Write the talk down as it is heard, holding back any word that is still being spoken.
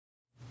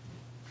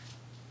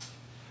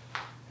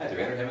Hi there,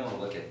 Andrew. Having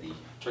a look at the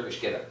Turkish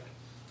Get Up.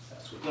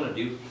 So what we're going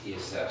to do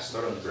is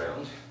start on the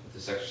ground with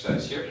this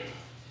exercise here.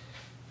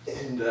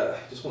 And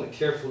just want to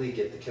carefully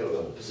get the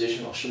kettlebell in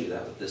position. I'll show you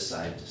that with this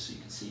side just so you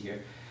can see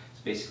here.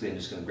 So basically I'm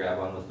just going to grab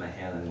on with my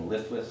hand I'm going to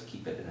lift with,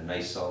 keep it in a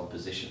nice solid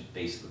position,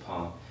 base of the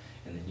palm,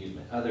 and then use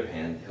my other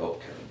hand to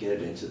help kind of get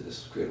it into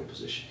this cradle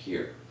position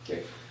here.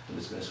 Okay, I'm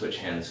just going to switch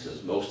hands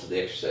because most of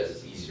the exercise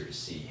is easier to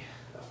see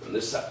from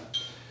this side.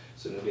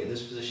 So I'm going to be in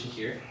this position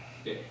here.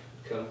 Okay,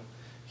 come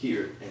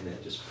here and then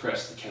just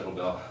press the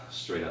kettlebell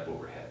straight up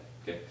overhead.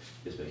 Okay,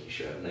 just making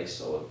sure I have a nice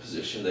solid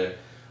position there.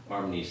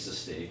 Arm needs to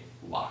stay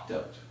locked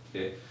out.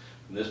 Okay,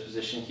 from this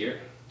position here,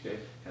 okay,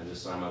 and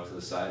this arm out to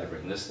the side, I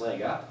bring this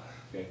leg up.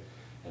 Okay,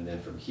 and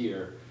then from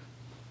here,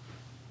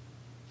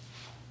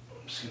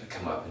 I'm just going to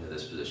come up into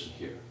this position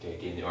here. Okay,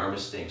 again, the arm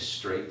is staying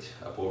straight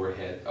up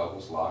overhead,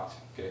 elbows locked.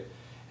 Okay,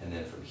 and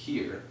then from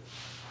here,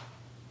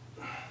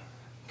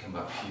 come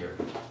up here,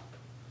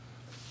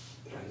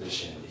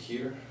 transition into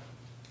here.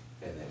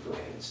 And then go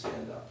ahead and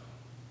stand up.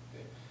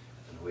 Okay.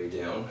 And then way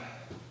down.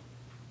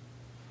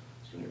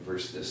 Just going to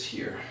reverse this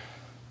here.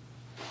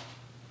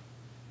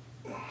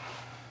 And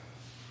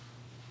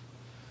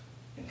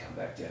come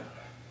back down.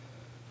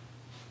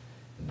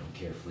 And then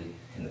carefully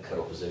in the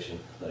cuddle position,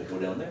 let it go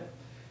down there.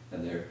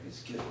 And there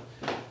is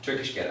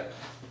Turkish Get Up.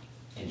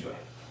 Enjoy.